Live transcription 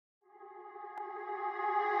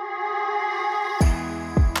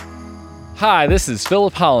Hi, this is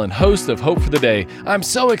Philip Holland, host of Hope for the Day. I'm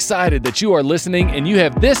so excited that you are listening and you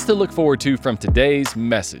have this to look forward to from today's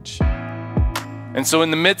message. And so in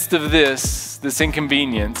the midst of this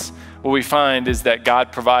inconvenience, what we find is that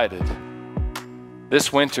God provided.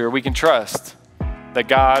 This winter, we can trust that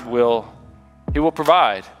He will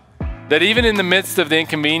provide. That even in the midst of the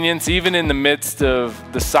inconvenience, even in the midst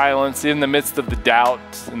of the silence, in the midst of the doubt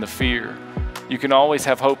and the fear, you can always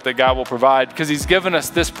have hope that God will provide because He's given us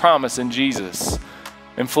this promise in Jesus.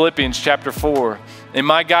 In Philippians chapter 4, and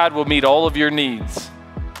my God will meet all of your needs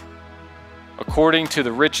according to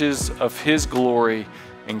the riches of His glory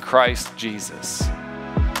in Christ Jesus.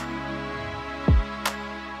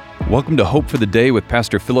 Welcome to Hope for the Day with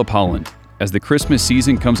Pastor Philip Holland. As the Christmas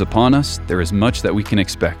season comes upon us, there is much that we can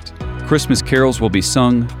expect. Christmas carols will be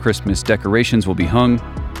sung, Christmas decorations will be hung,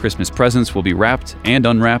 Christmas presents will be wrapped and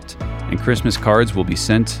unwrapped, and Christmas cards will be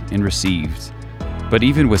sent and received. But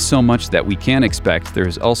even with so much that we can expect, there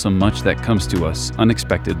is also much that comes to us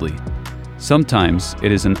unexpectedly. Sometimes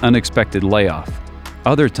it is an unexpected layoff.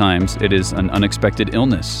 Other times it is an unexpected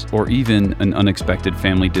illness or even an unexpected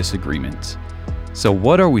family disagreement. So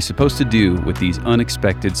what are we supposed to do with these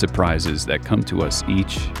unexpected surprises that come to us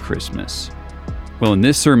each Christmas? Well, in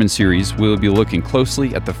this sermon series, we'll be looking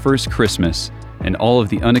closely at the first Christmas and all of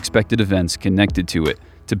the unexpected events connected to it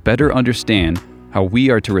to better understand how we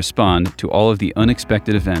are to respond to all of the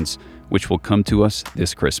unexpected events which will come to us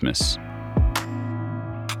this Christmas.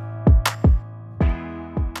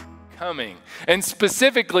 Coming. And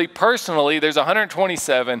specifically, personally, there's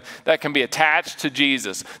 127 that can be attached to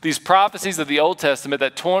Jesus. These prophecies of the Old Testament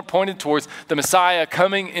that pointed towards the Messiah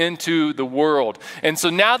coming into the world. And so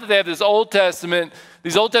now that they have these Old Testament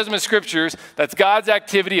scriptures, that's God's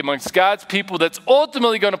activity amongst God's people, that's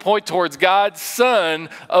ultimately going to point towards God's Son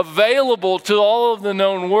available to all of the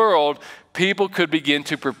known world, people could begin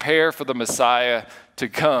to prepare for the Messiah to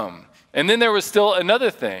come. And then there was still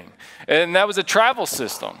another thing, and that was a travel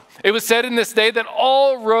system. It was said in this day that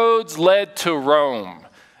all roads led to Rome.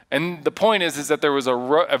 And the point is that there was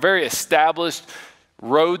a very established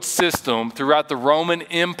road system throughout the Roman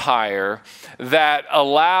Empire that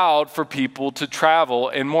allowed for people to travel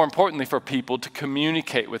and, more importantly, for people to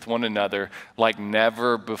communicate with one another like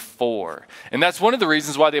never before. And that's one of the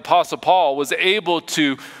reasons why the Apostle Paul was able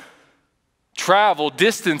to travel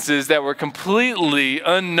distances that were completely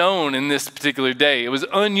unknown in this particular day. It was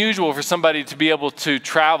unusual for somebody to be able to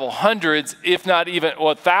travel hundreds, if not even,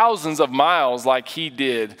 thousands of miles like he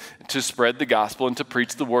did to spread the gospel and to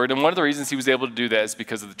preach the word. And one of the reasons he was able to do that is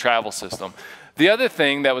because of the travel system. The other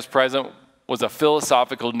thing that was present was a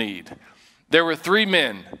philosophical need. There were three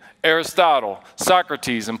men, Aristotle,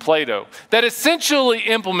 Socrates, and Plato, that essentially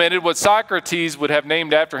implemented what Socrates would have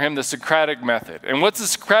named after him the Socratic method. And what's the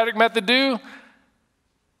Socratic method do?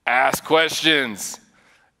 Ask questions.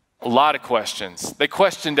 A lot of questions. They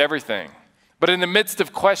questioned everything. But in the midst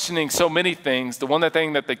of questioning so many things, the one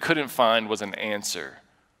thing that they couldn't find was an answer,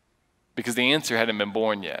 because the answer hadn't been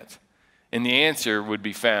born yet. And the answer would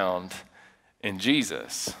be found in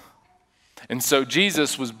Jesus. And so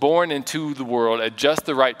Jesus was born into the world at just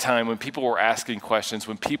the right time when people were asking questions,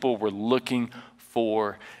 when people were looking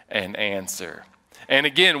for an answer. And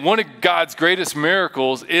again, one of God's greatest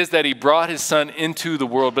miracles is that He brought His Son into the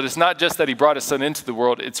world. But it's not just that He brought His Son into the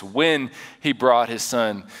world, it's when He brought His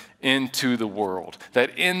Son into the world.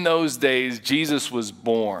 That in those days, Jesus was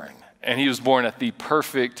born, and He was born at the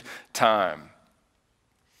perfect time.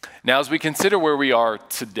 Now, as we consider where we are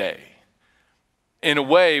today, in a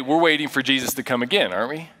way, we're waiting for Jesus to come again,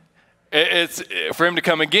 aren't we? It's for Him to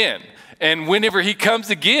come again. And whenever He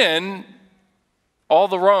comes again, all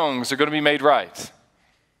the wrongs are going to be made right.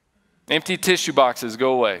 Empty tissue boxes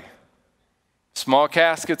go away. Small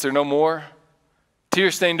caskets are no more.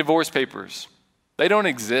 Tear-stained divorce papers, they don't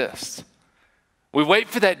exist. We wait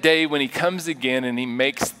for that day when He comes again and He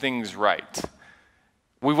makes things right.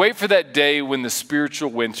 We wait for that day when the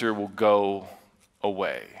spiritual winter will go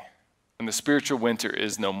away. And the spiritual winter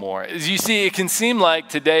is no more. As you see, it can seem like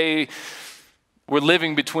today we're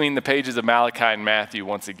living between the pages of Malachi and Matthew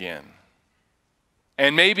once again.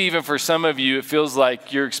 And maybe even for some of you, it feels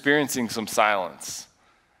like you're experiencing some silence.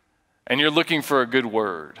 And you're looking for a good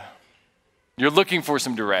word. You're looking for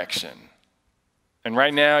some direction. And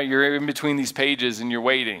right now, you're in between these pages and you're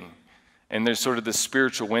waiting. And there's sort of this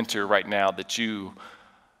spiritual winter right now that you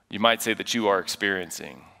might say that you are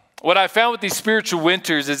experiencing. What I found with these spiritual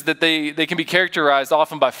winters is that they can be characterized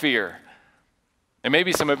often by fear. And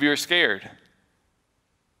maybe some of you are scared.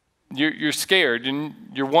 You're scared and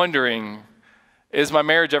you're wondering, is my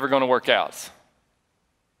marriage ever going to work out?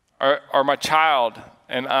 Are my child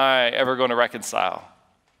and I ever going to reconcile?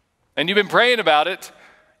 And you've been praying about it.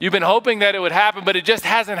 You've been hoping that it would happen, but it just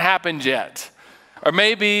hasn't happened yet. Or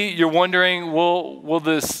maybe you're wondering, will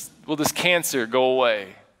this cancer go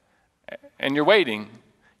away? And you're waiting.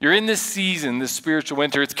 You're in this season, this spiritual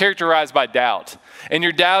winter. It's characterized by doubt. And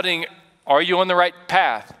you're doubting, are you on the right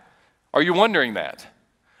path? Are you wondering that?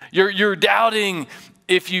 You're doubting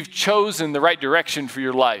if you've chosen the right direction for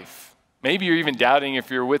your life. Maybe you're even doubting if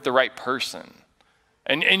you're with the right person.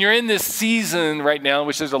 And you're in this season right now in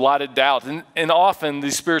which there's a lot of doubt. And often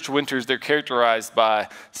these spiritual winters, they're characterized by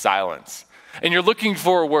silence. And you're looking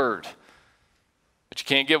for a word, but you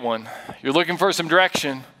can't get one. You're looking for some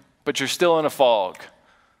direction, but you're still in a fog.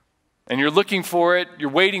 And you're looking for it, you're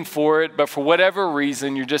waiting for it, but for whatever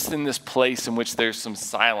reason, you're just in this place in which there's some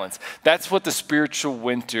silence. That's what the spiritual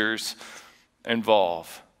winters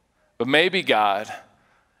involve. But maybe God's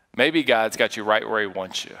got you right where he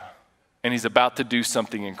wants you. And he's about to do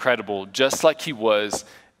something incredible, just like he was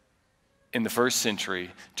in the first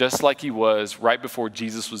century, just like he was right before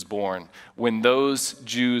Jesus was born, when those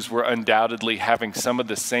Jews were undoubtedly having some of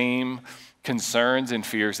the same concerns and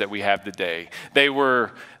fears that we have today. They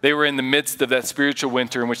were in the midst of that spiritual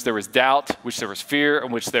winter in which there was doubt, which there was fear,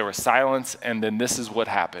 in which there was silence, and then this is what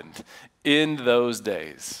happened. In those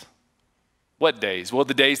days. What days? Well,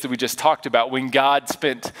 the days that we just talked about, when God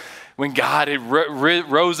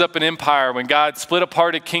rose up an empire, when God split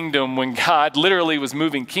apart a kingdom, when God literally was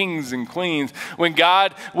moving kings and queens, when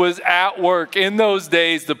God was at work. In those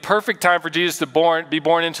days, the perfect time for Jesus to be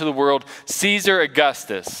born into the world, Caesar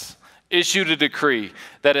Augustus issued a decree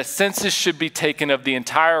that a census should be taken of the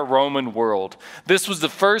entire Roman world. This was the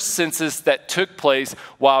first census that took place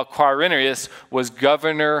while Quirinius was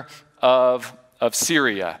governor of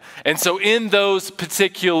Syria. And so in those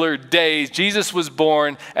particular days, Jesus was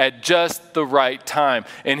born at just the right time.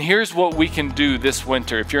 And here's what we can do this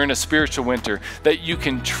winter, if you're in a spiritual winter, that you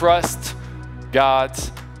can trust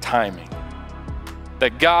God's timing.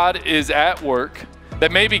 That God is at work,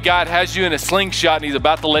 that maybe God has you in a slingshot and he's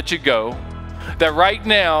about to let you go, that right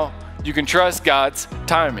now you can trust God's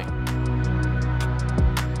timing.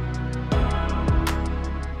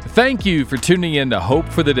 Thank you for tuning in to Hope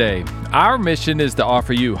for the Day. Our mission is to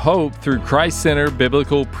offer you hope through Christ-centered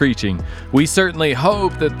biblical preaching. We certainly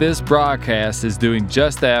hope that this broadcast is doing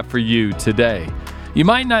just that for you today. You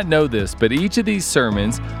might not know this, but each of these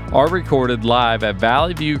sermons are recorded live at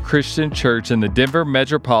Valley View Christian Church in the Denver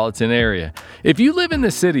metropolitan area. If you live in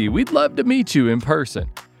the city, we'd love to meet you in person.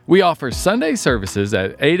 We offer Sunday services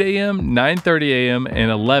at 8 a.m., 9:30 a.m.,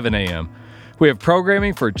 and 11 a.m. We have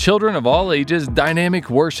programming for children of all ages,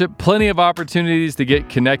 dynamic worship, plenty of opportunities to get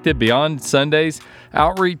connected beyond Sundays,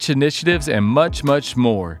 outreach initiatives, and much, much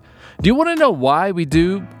more. Do you want to know why we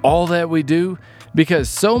do all that we do? Because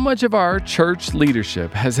so much of our church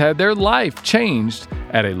leadership has had their life changed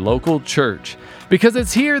at a local church. Because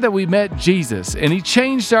it's here that we met Jesus, and he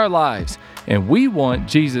changed our lives, and we want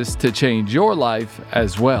Jesus to change your life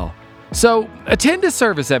as well. So attend a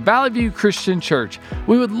service at Valley View Christian Church.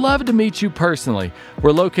 We would love to meet you personally.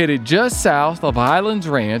 We're located just south of Highlands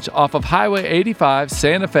Ranch off of Highway 85,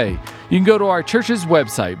 Santa Fe. You can go to our church's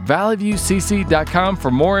website, valleyviewcc.com,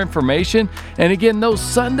 for more information. And again, those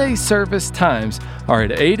Sunday service times are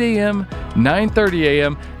at 8 a.m., 9:30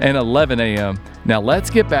 a.m., and 11 a.m. Now let's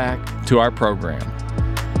get back to our program.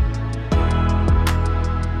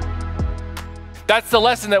 That's the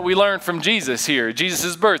lesson that we learned from Jesus here,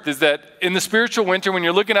 Jesus' birth, is that in the spiritual winter, when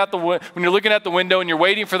you're looking out the window and you're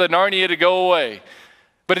waiting for the Narnia to go away,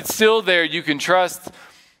 but it's still there, you can trust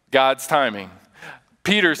God's timing.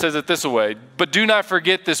 Peter says it this way, but do not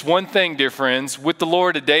forget this one thing, dear friends, with the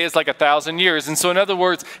Lord a day is like 1,000 years. And so in other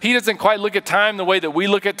words, he doesn't quite look at time the way that we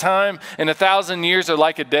look at time, and 1,000 years are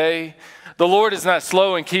like a day. The Lord is not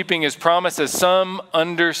slow in keeping his promise, as some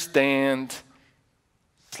understand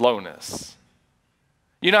slowness.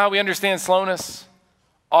 You know how we understand slowness?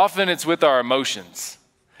 Often it's with our emotions.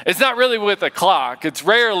 It's not really with a clock. It's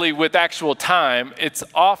rarely with actual time. It's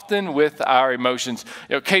often with our emotions.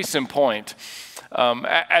 Case in point,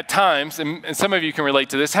 at times, and some of you can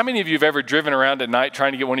relate to this, how many of you have ever driven around at night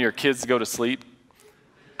trying to get one of your kids to go to sleep?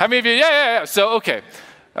 How many of you? Yeah. So, okay.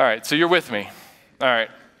 All right, so you're with me. All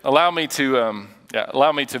right. Allow me to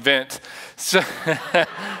vent.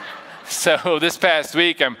 So this past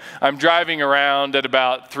week, I'm driving around at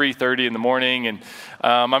about 3:30 in the morning, and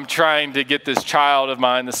I'm trying to get this child of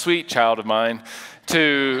mine, the sweet child of mine,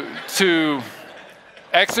 to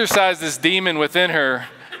exorcise this demon within her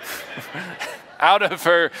out of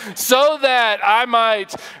her, so that I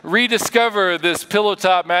might rediscover this pillow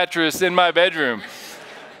top mattress in my bedroom.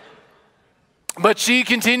 But she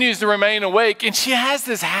continues to remain awake, and she has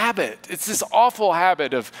this habit. It's this awful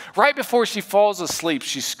habit of right before she falls asleep,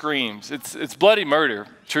 she screams. It's bloody murder,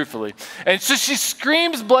 truthfully. And so she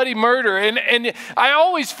screams bloody murder, and I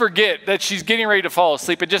always forget that she's getting ready to fall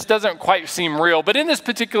asleep. It just doesn't quite seem real. But in this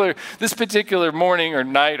particular morning or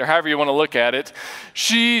night, or however you want to look at it,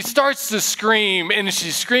 she starts to scream, and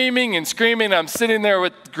she's screaming and screaming. I'm sitting there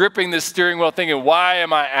gripping the steering wheel thinking, why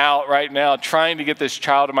am I out right now trying to get this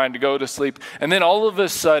child of mine to go to sleep? And then all of a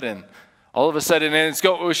sudden, and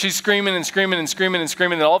she's screaming and screaming and screaming and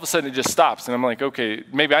screaming, and all of a sudden it just stops. And I'm like, okay,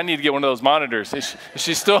 maybe I need to get one of those monitors. Is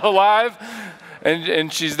she still alive?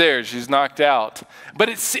 And she's there. She's knocked out. But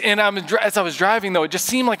as I was driving, though, it just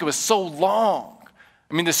seemed like it was so long.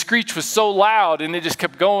 I mean, the screech was so loud, and it just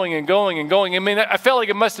kept going and going and going. I mean, I felt like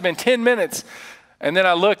it must have been 10 minutes. And then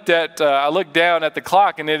I looked down at the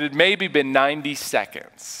clock, and it had maybe been 90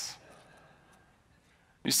 seconds.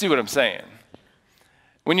 You see what I'm saying?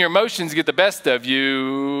 When your emotions get the best of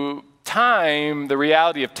you, the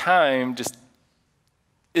reality of time just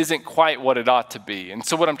isn't quite what it ought to be. And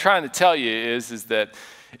so what I'm trying to tell you is that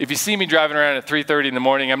if you see me driving around at 3:30 in the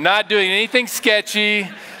morning, I'm not doing anything sketchy.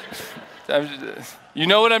 You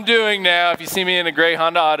know what I'm doing now. If you see me in a gray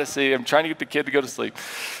Honda Odyssey, I'm trying to get the kid to go to sleep.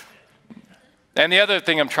 And the other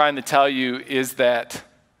thing I'm trying to tell you is that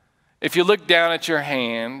if you look down at your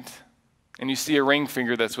hand and you see a ring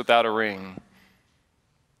finger that's without a ring,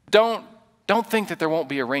 don't think that there won't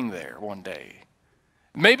be a ring there one day.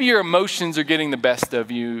 Maybe your emotions are getting the best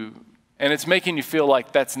of you, and it's making you feel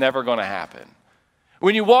like that's never going to happen.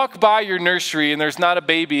 When you walk by your nursery and there's not a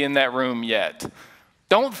baby in that room yet,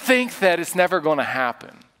 don't think that it's never going to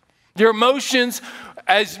happen. Your emotions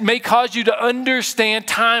may cause you to understand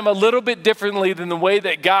time a little bit differently than the way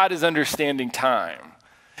that God is understanding time.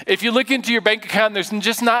 If you look into your bank account,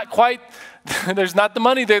 there's not the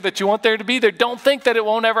money there that you want there to be there. Don't think that it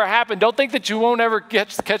won't ever happen. Don't think that you won't ever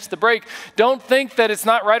catch the break. Don't think that it's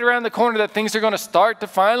not right around the corner that things are going to start to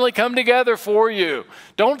finally come together for you.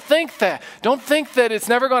 Don't think that. Don't think that it's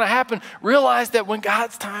never going to happen. Realize that when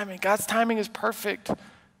God's timing is perfect.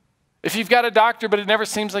 If you've got a doctor but it never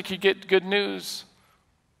seems like you get good news,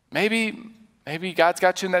 maybe God's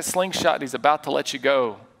got you in that slingshot and he's about to let you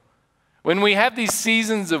go. When we have these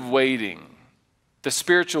seasons of waiting, the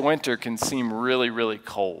spiritual winter can seem really, really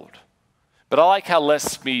cold. But I like how Les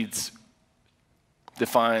Speeds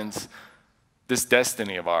defines this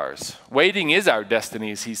destiny of ours. Waiting is our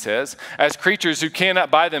destiny, as he says. As creatures who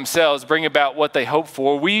cannot by themselves bring about what they hope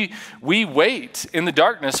for, we wait in the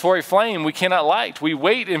darkness for a flame we cannot light. We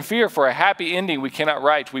wait in fear for a happy ending we cannot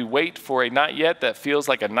write. We wait for a not yet that feels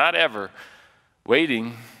like a not ever.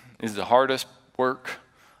 Waiting is the hardest work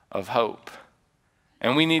of hope.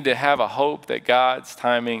 And we need to have a hope that God's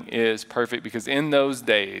timing is perfect, because in those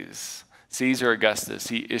days, Caesar Augustus,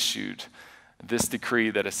 he issued this decree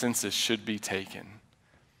that a census should be taken.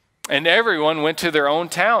 And everyone went to their own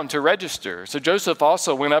town to register. So Joseph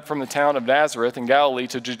also went up from the town of Nazareth in Galilee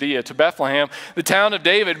to Judea, to Bethlehem, the town of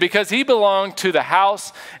David, because he belonged to the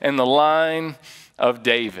house and the line of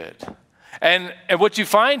David. And what you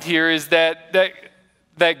find here is that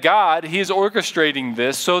God, he is orchestrating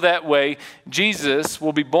this so that way Jesus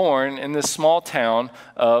will be born in this small town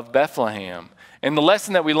of Bethlehem. And the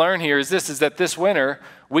lesson that we learn here is that this winter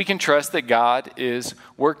we can trust that God is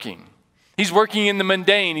working. He's working in the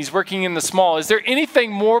mundane. He's working in the small. Is there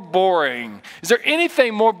anything more boring? Is there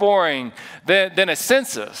anything more boring than a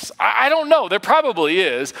census? I don't know. There probably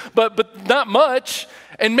is, but not much.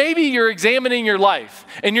 And maybe you're examining your life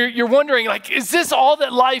and you're wondering, like, is this all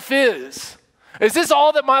that life is? Is this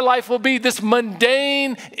all that my life will be? This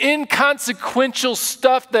mundane, inconsequential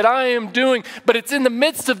stuff that I am doing. But it's in the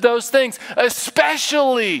midst of those things,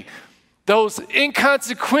 especially those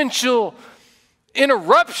inconsequential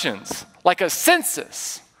interruptions, like a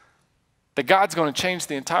census, that God's going to change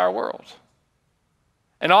the entire world.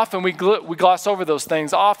 And often we gloss over those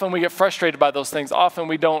things. Often we get frustrated by those things. Often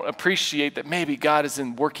we don't appreciate that maybe God is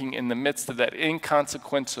working in the midst of that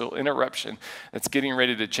inconsequential interruption that's getting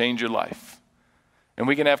ready to change your life. And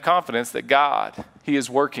we can have confidence that God, he is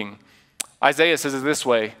working. Isaiah says it this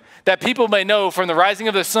way, that people may know from the rising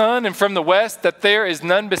of the sun and from the west that there is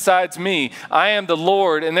none besides me. I am the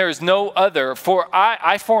Lord and there is no other. For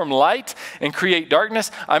I form light and create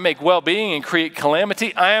darkness. I make well-being and create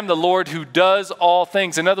calamity. I am the Lord who does all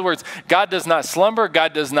things. In other words, God does not slumber.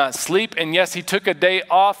 God does not sleep. And yes, he took a day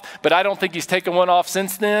off, but I don't think he's taken one off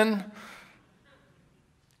since then.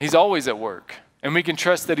 He's always at work. And we can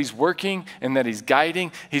trust that he's working and that he's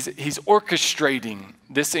guiding. He's orchestrating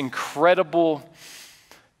this incredible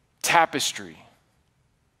tapestry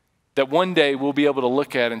that one day we'll be able to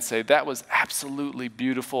look at and say, that was absolutely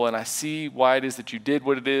beautiful, and I see why it is that you did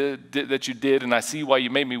what it is that you did, and I see why you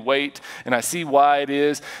made me wait, and I see why it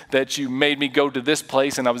is that you made me go to this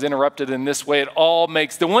place, and I was interrupted in this way.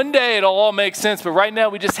 One day it'll all make sense, but right now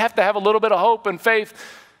we just have to have a little bit of hope and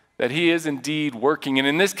faith that he is indeed working. And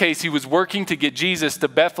in this case, he was working to get Jesus to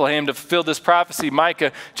Bethlehem to fulfill this prophecy.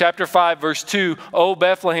 Micah chapter 5, verse 2, O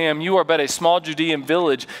Bethlehem, you are but a small Judean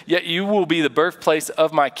village, yet you will be the birthplace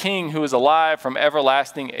of my king who is alive from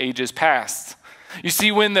everlasting ages past. You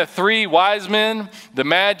see, when the three wise men, the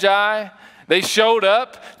Magi, they showed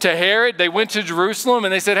up to Herod, they went to Jerusalem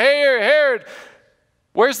and they said, hey, Herod,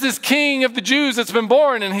 where's this king of the Jews that's been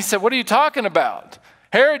born? And he said, what are you talking about?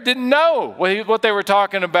 Herod didn't know what they were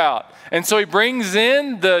talking about. And so he brings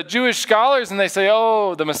in the Jewish scholars and they say,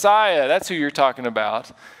 oh, the Messiah, that's who you're talking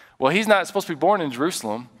about. Well, he's not supposed to be born in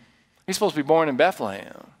Jerusalem. He's supposed to be born in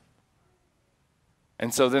Bethlehem.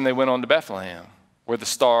 And so then they went on to Bethlehem, where the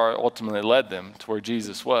star ultimately led them to where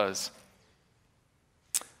Jesus was.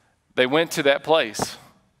 They went to that place,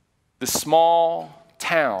 the small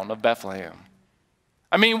town of Bethlehem.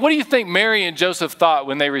 I mean, what do you think Mary and Joseph thought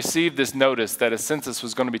when they received this notice that a census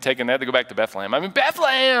was going to be taken? They had to go back to Bethlehem. I mean,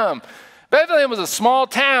 Bethlehem was a small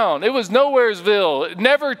town. It was Nowheresville. It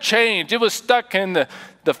never changed. It was stuck in the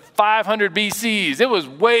 500 BCs. It was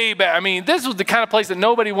way back. I mean, this was the kind of place that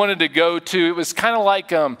nobody wanted to go to. It was kind of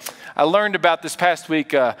like, I learned about this past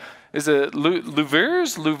week, is it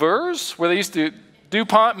Louvers, where they used to,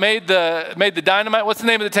 DuPont made the dynamite. What's the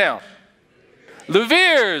name of the town?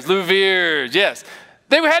 Louvers, yes.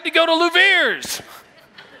 They had to go to Louvers.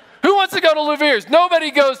 Who wants to go to Louvers?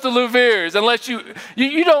 Nobody goes to Louvers unless you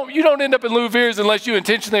don't end up in Louvers unless you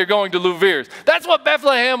intentionally are going to Louvers. That's what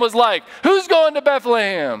Bethlehem was like. Who's going to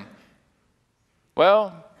Bethlehem?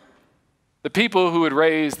 Well, the people who would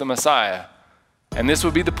raise the Messiah. And this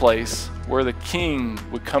would be the place where the king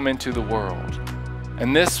would come into the world.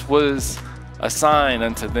 And this was a sign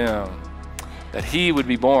unto them that he would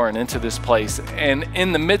be born into this place. And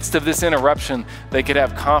in the midst of this interruption, they could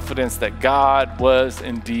have confidence that God was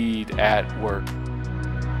indeed at work.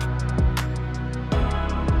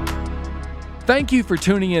 Thank you for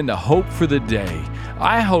tuning in to Hope for the Day.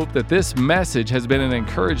 I hope that this message has been an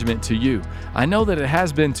encouragement to you. I know that it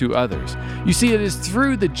has been to others. You see, it is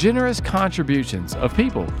through the generous contributions of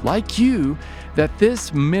people like you that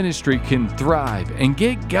this ministry can thrive and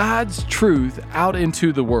get God's truth out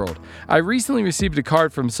into the world. I recently received a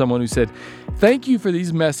card from someone who said, "Thank you for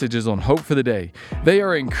these messages on Hope for the Day. They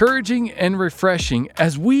are encouraging and refreshing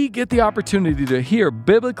as we get the opportunity to hear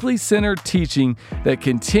biblically centered teaching that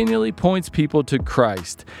continually points people to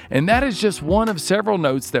Christ." And that is just one of several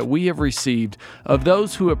notes that we have received of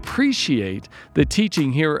those who appreciate the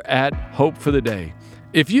teaching here at Hope for the Day.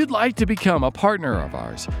 If you'd like to become a partner of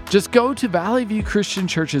ours, just go to Valley View Christian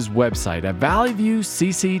Church's website at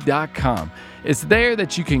valleyviewcc.com. It's there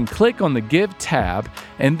that you can click on the Give tab,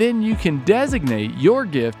 and then you can designate your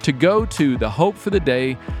gift to go to the Hope for the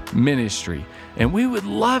Day ministry. And we would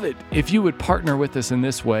love it if you would partner with us in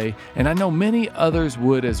this way, and I know many others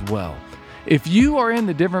would as well. If you are in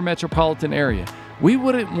the Denver metropolitan area, we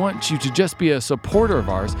wouldn't want you to just be a supporter of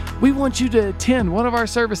ours. We want you to attend one of our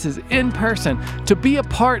services in person to be a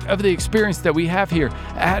part of the experience that we have here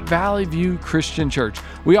at Valley View Christian Church.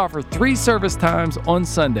 We offer 3 service times on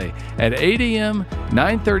Sunday at 8 a.m.,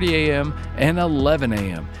 9:30 a.m., and 11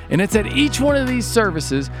 a.m. And it's at each one of these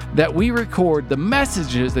services that we record the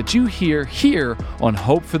messages that you hear here on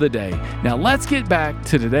Hope for the Day. Now let's get back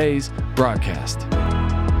to today's broadcast.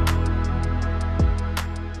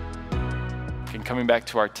 Coming back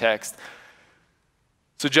to our text.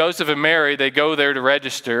 So Joseph and Mary, they go there to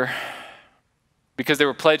register because they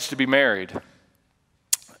were pledged to be married.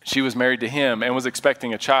 She was married to him and was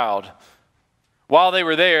expecting a child. While they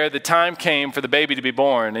were there, the time came for the baby to be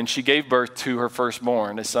born, and she gave birth to her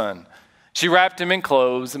firstborn, a son. She wrapped him in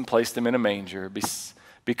clothes and placed him in a manger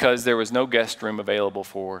because there was no guest room available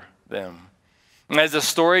for them. And as the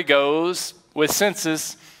story goes, with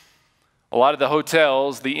census, a lot of the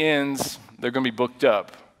hotels, the inns, they're going to be booked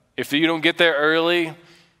up. If you don't get there early,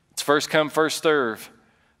 it's first come, first serve.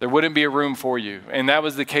 There wouldn't be a room for you. And that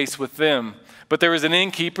was the case with them. But there was an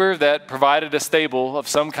innkeeper that provided a stable of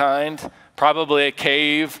some kind, probably a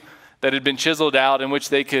cave that had been chiseled out in which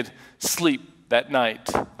they could sleep that night,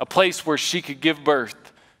 a place where she could give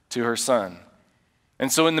birth to her son.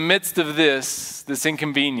 And so in the midst of this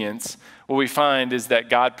inconvenience, what we find is that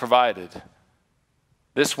God provided.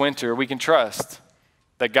 This winter, we can trust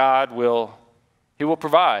that God will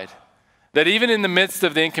provide. That even in the midst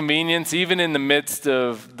of the inconvenience, even in the midst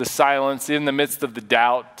of the silence, in the midst of the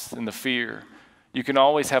doubt and the fear, You can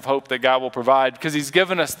always have hope that God will provide because he's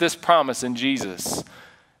given us this promise in Jesus.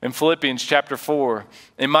 In Philippians chapter 4,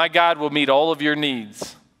 and my God will meet all of your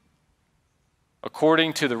needs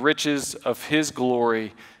according to the riches of his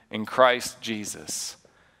glory in Christ Jesus.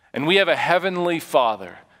 And we have a heavenly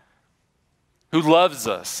Father who loves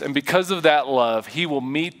us. And because of that love, he will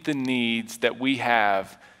meet the needs that we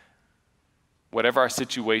have, whatever our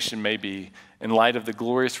situation may be, in light of the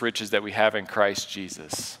glorious riches that we have in Christ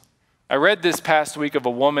Jesus. I read this past week of a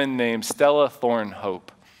woman named Stella Thornhope.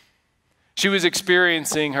 She was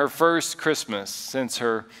experiencing her first Christmas since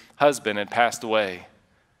her husband had passed away.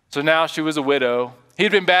 So now she was a widow.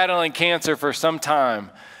 He'd been battling cancer for some time.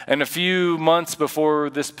 And a few months before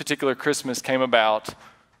this particular Christmas came about,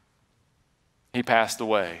 he passed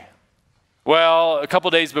away. Well, a couple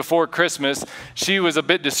days before Christmas, she was a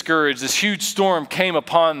bit discouraged. This huge storm came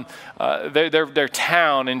upon their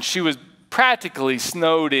town, and she was practically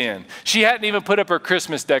snowed in. She hadn't even put up her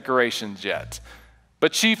Christmas decorations yet.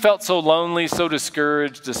 But she felt so lonely, so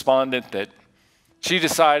discouraged, despondent that she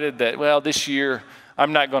decided that, well, this year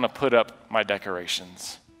I'm not going to put up my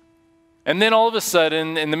decorations. And then all of a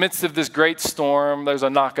sudden, in the midst of this great storm, there's a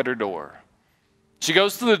knock at her door. She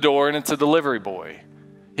goes to the door, and it's a delivery boy.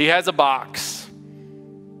 He has a box,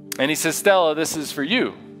 and he says, Stella, this is for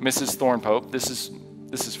you, Mrs. Thornhope. This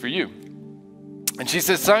is for you. And she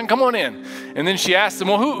says, son, come on in. And then she asks him,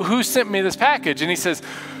 well, who sent me this package? And he says,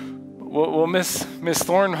 well, Miss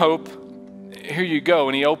Thornhope, here you go.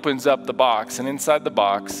 And he opens up the box, and inside the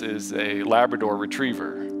box is a Labrador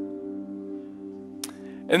Retriever.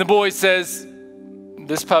 And the boy says,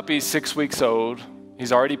 this puppy's 6 weeks old.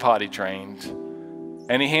 He's already potty trained.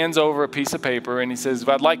 And he hands over a piece of paper, and he says,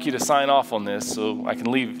 I'd like you to sign off on this so I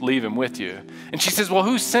can leave him with you. And she says, well,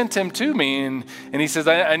 who sent him to me? And he says,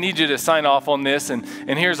 I need you to sign off on this, and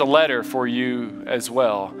here's a letter for you as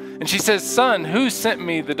well. And she says, son, who sent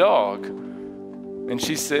me the dog? And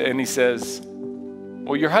he says,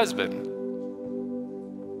 well, your husband.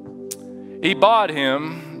 He bought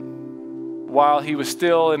him while he was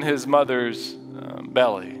still in his mother's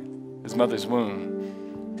belly, his mother's womb.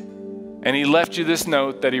 And he left you this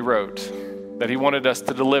note that he wrote, that he wanted us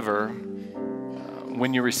to deliver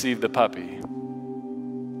when you received the puppy.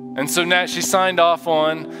 And so now she signed off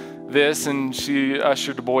on this, and she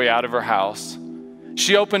ushered the boy out of her house.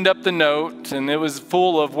 She opened up the note, and it was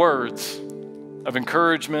full of words of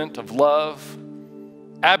encouragement, of love,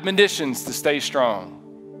 admonitions to stay strong.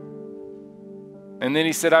 And then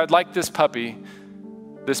he said, I'd like this puppy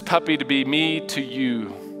to be me to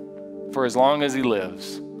you for as long as he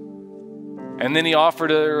lives. And then he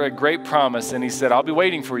offered her a great promise, and he said, I'll be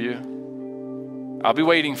waiting for you. I'll be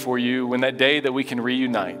waiting for you when that day that we can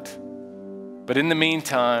reunite. But in the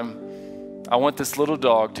meantime, I want this little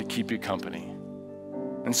dog to keep you company.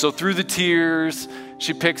 And so through the tears,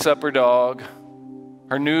 she picks up her dog,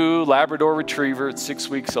 her new Labrador Retriever at 6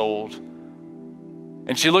 weeks old.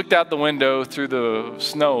 And she looked out the window through the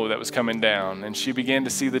snow that was coming down, and she began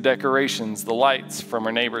to see the decorations, the lights from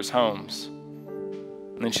her neighbors' homes.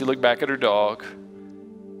 And then she looked back at her dog,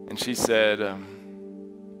 and she said,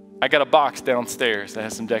 I got a box downstairs that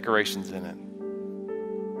has some decorations in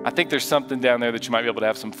it. I think there's something down there that you might be able to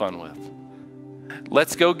have some fun with.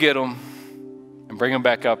 Let's go get them and bring them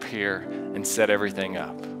back up here and set everything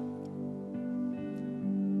up.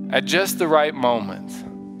 At just the right moment,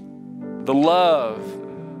 the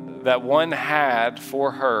love that one had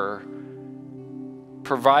for her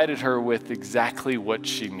provided her with exactly what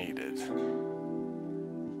she needed.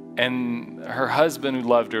 And her husband, who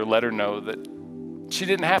loved her, let her know that she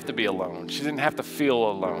didn't have to be alone. She didn't have to feel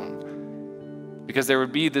alone, because there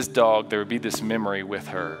would be this dog, there would be this memory with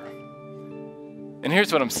her. And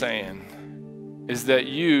here's what I'm saying, is that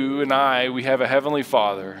you and I, we have a Heavenly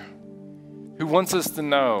Father who wants us to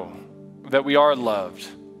know that we are loved.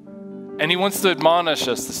 And he wants to admonish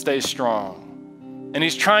us to stay strong. And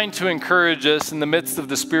he's trying to encourage us in the midst of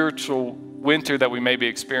the spiritual winter that we may be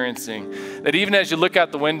experiencing, that even as you look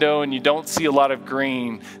out the window and you don't see a lot of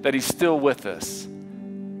green, that he's still with us.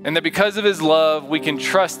 And that because of his love, we can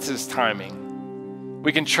trust his timing.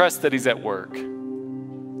 We can trust that he's at work.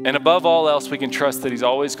 And above all else, we can trust that he's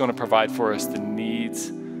always going to provide for us the needs.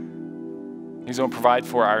 He's going to provide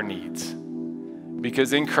for our needs.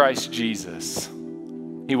 Because in Christ Jesus,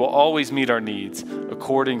 he will always meet our needs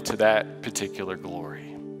according to that particular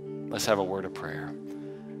glory. Let's have a word of prayer.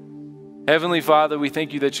 Heavenly Father, we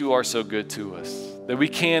thank you that you are so good to us, that we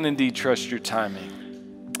can indeed trust your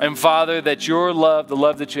timing. And Father, that your love, the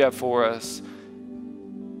love that you have for us,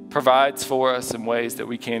 provides for us in ways that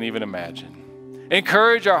we can't even imagine.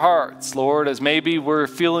 Encourage our hearts, Lord, as maybe we're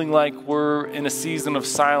feeling like we're in a season of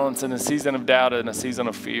silence, in a season of doubt, in a season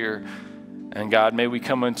of fear. And God, may we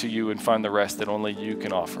come unto you and find the rest that only you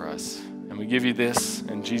can offer us. And we give you this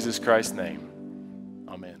in Jesus Christ's name.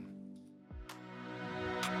 Amen.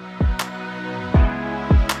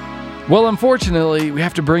 Well, unfortunately, we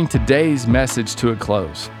have to bring today's message to a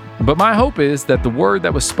close. But my hope is that the word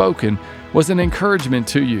that was spoken was an encouragement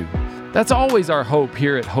to you. That's always our hope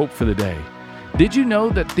here at Hope for the Day. Did you know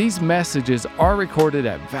that these messages are recorded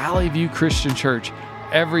at Valley View Christian Church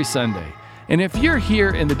every Sunday? And if you're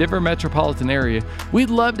here in the Denver metropolitan area, we'd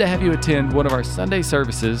love to have you attend one of our Sunday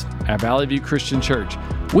services at Valley View Christian Church.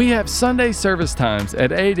 We have Sunday service times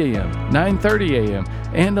at 8 a.m., 9:30 a.m.,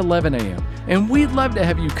 and 11 a.m. And we'd love to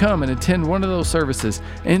have you come and attend one of those services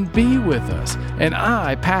and be with us. And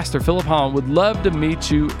I, Pastor Philip Holland, would love to meet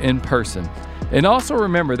you in person. And also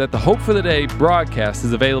remember that the Hope for the Day broadcast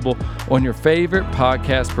is available on your favorite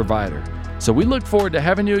podcast provider. So we look forward to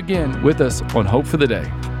having you again with us on Hope for the Day.